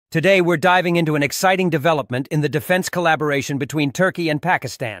Today, we're diving into an exciting development in the defense collaboration between Turkey and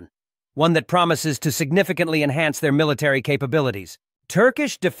Pakistan, one that promises to significantly enhance their military capabilities.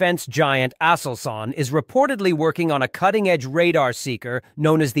 Turkish defense giant Aselsan is reportedly working on a cutting-edge radar seeker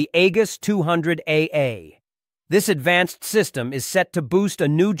known as the AGRAS-200AA. This advanced system is set to boost a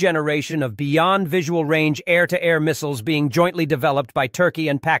new generation of beyond visual range air-to-air missiles being jointly developed by Turkey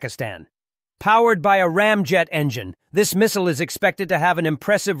and Pakistan. Powered by a ramjet engine, this missile is expected to have an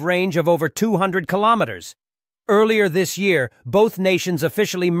impressive range of over 200 kilometers. Earlier this year, both nations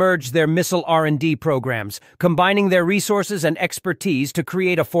officially merged their missile R&D programs, combining their resources and expertise to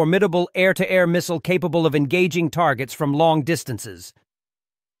create a formidable air-to-air missile capable of engaging targets from long distances.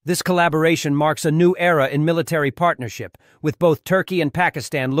 This collaboration marks a new era in military partnership, with both Turkey and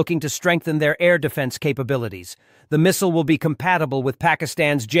Pakistan looking to strengthen their air defense capabilities. The missile will be compatible with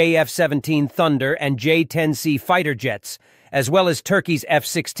Pakistan's JF-17 Thunder and J-10C fighter jets, as well as Turkey's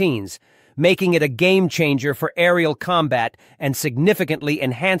F-16s, making it a game-changer for aerial combat and significantly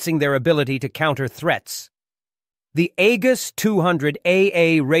enhancing their ability to counter threats. The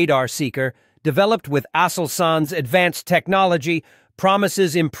AGRAS-200AA radar seeker, developed with Aselsan's advanced technology,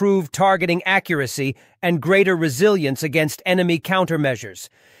 promises improved targeting accuracy and greater resilience against enemy countermeasures.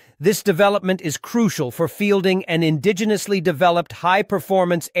 This development is crucial for fielding an indigenously developed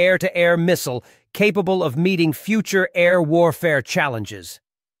high-performance air-to-air missile capable of meeting future air warfare challenges.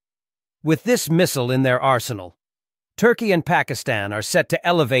 With this missile in their arsenal, Turkey and Pakistan are set to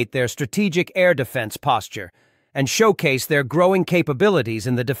elevate their strategic air defense posture and showcase their growing capabilities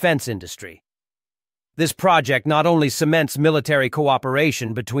in the defense industry. This project not only cements military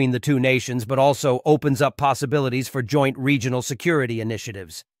cooperation between the two nations, but also opens up possibilities for joint regional security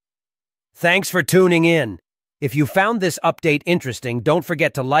initiatives. Thanks for tuning in. If you found this update interesting, don't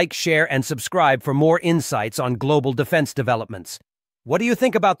forget to like, share, and subscribe for more insights on global defense developments. What do you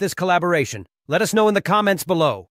think about this collaboration? Let us know in the comments below.